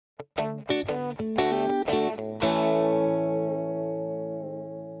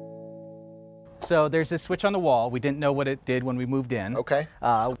So there's this switch on the wall. We didn't know what it did when we moved in. Okay.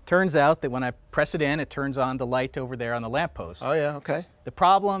 Turns out that when I press it in, it turns on the light over there on the lamppost. Oh yeah, okay. The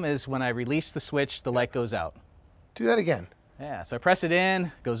problem is when I release the switch, the light goes out. Do that again. Yeah, so I press it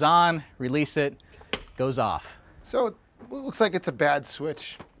in, goes on, release it, goes off. So it looks like it's a bad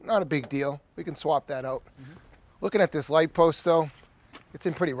switch. Not a big deal. We can swap that out. Looking at this light post though, it's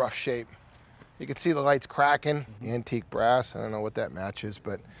in pretty rough shape. You can see the lights cracking, the antique brass. I don't know what that matches,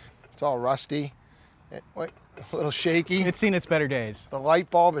 but it's all rusty. Wait, a little shaky. It's seen its better days. The light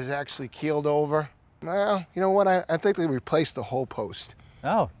bulb is actually keeled over. Well, you know what? I think they replaced the whole post.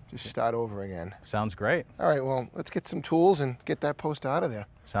 Oh. Just start over again. Sounds great. All right, well, let's get some tools and get that post out of there.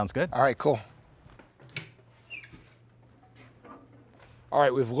 Sounds good. All right, cool. All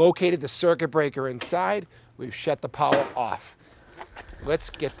right, we've located the circuit breaker inside. We've shut the power off. Let's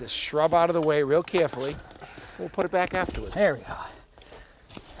get this shrub out of the way real carefully. We'll put it back afterwards. There we go.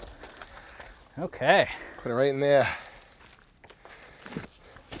 Okay. Put it right in there.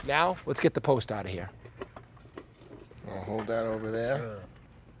 Now, let's get the post out of here. I'll hold that over there.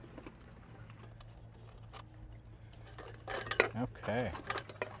 Okay.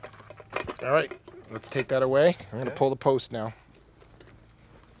 All right, let's take that away. I'm gonna pull the post now.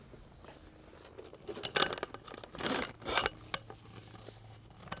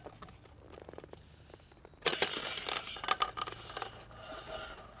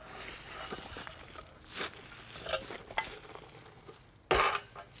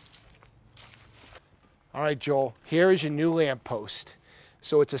 All right, Joel, here is your new lamp post.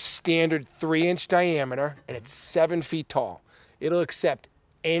 So it's a standard 3-inch diameter and it's 7 feet tall. It'll accept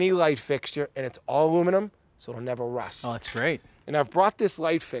any light fixture and it's all aluminum, so it'll never rust. Oh, that's great. And I've brought this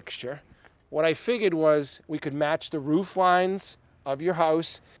light fixture. What I figured was we could match the roof lines of your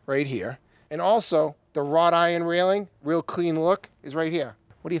house right here. And also the wrought iron railing, real clean look, is right here.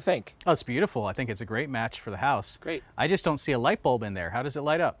 What do you think? Oh, it's beautiful. I think it's a great match for the house. Great. I just don't see a light bulb in there. How does it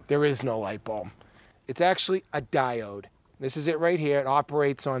light up? There is no light bulb. It's actually a diode. This is it right here. It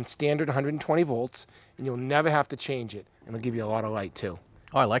operates on standard 120 volts, and you'll never have to change it. And it'll give you a lot of light, too.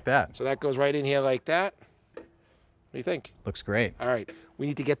 Oh, I like that. So that goes right in here like that. What do you think? Looks great. All right. We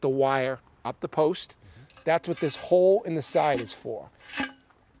need to get the wire up the post. That's what this hole in the side is for.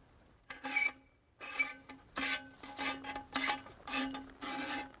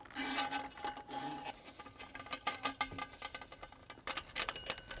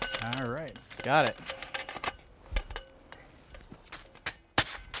 All right. Got it.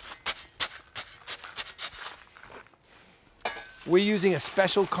 We're using a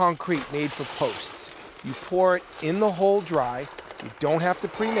special concrete made for posts. You pour it in the hole dry. You don't have to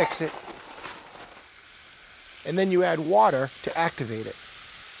pre-mix it. And then you add water to activate it.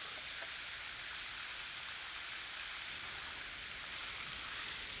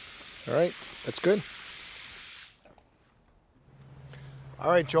 All right, that's good. All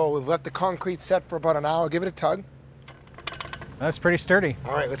right, Joel, we've left the concrete set for about an hour. Give it a tug. That's pretty sturdy.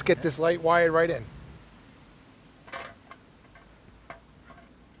 All right, let's get this light wired right in.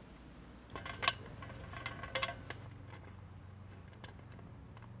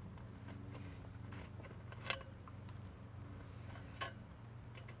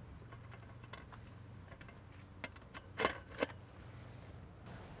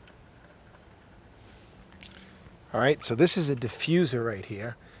 All right, so this is a diffuser right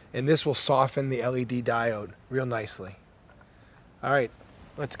here, and this will soften the LED diode real nicely. All right,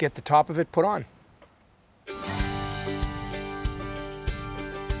 let's get the top of it put on.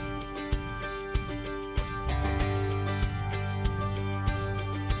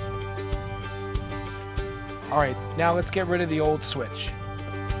 All right, now let's get rid of the old switch.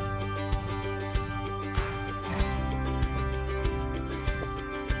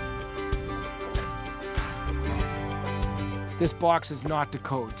 This box is not to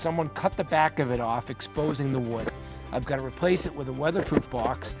code. Someone cut the back of it off, exposing the wood. I've got to replace it with a weatherproof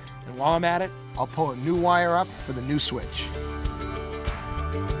box, and while I'm at it, I'll pull a new wire up for the new switch.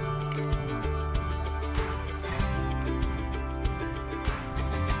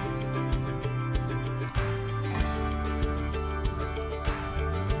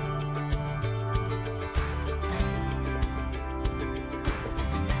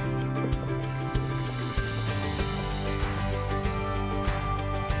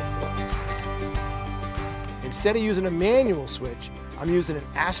 Instead of using a manual switch, I'm using an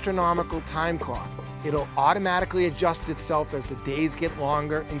astronomical time clock. It'll automatically adjust itself as the days get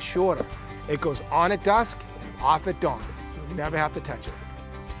longer and shorter. It goes on at dusk and off at dawn. You never have to touch it.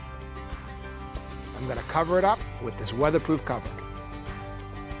 I'm gonna cover it up with this weatherproof cover.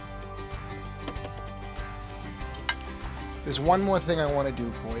 There's one more thing I want to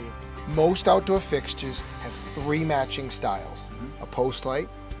do for you. Most outdoor fixtures have 3 matching styles, a post light,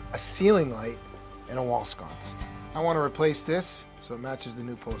 a ceiling light, and a wall sconce. I want to replace this so it matches the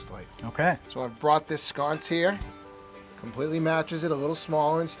new post light. Okay. So I've brought this sconce here, completely matches it, a little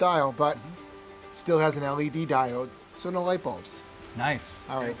smaller in style, but it still has an LED diode, so no light bulbs. Nice.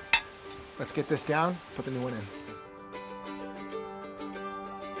 All right, let's get this down, put the new one in.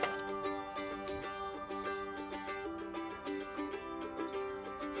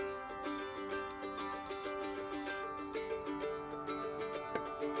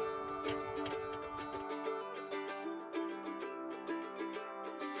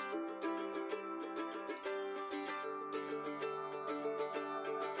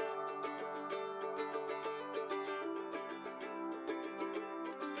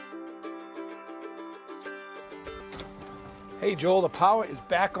 Hey Joel, the power is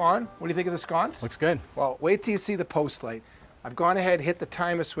back on. What do you think of the sconce? Looks good. Well, wait till you see the post light. I've gone ahead, hit the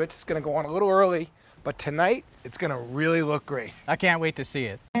timer switch. It's gonna go on a little early, but tonight it's gonna really look great. I can't wait to see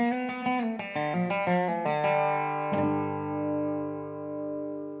it.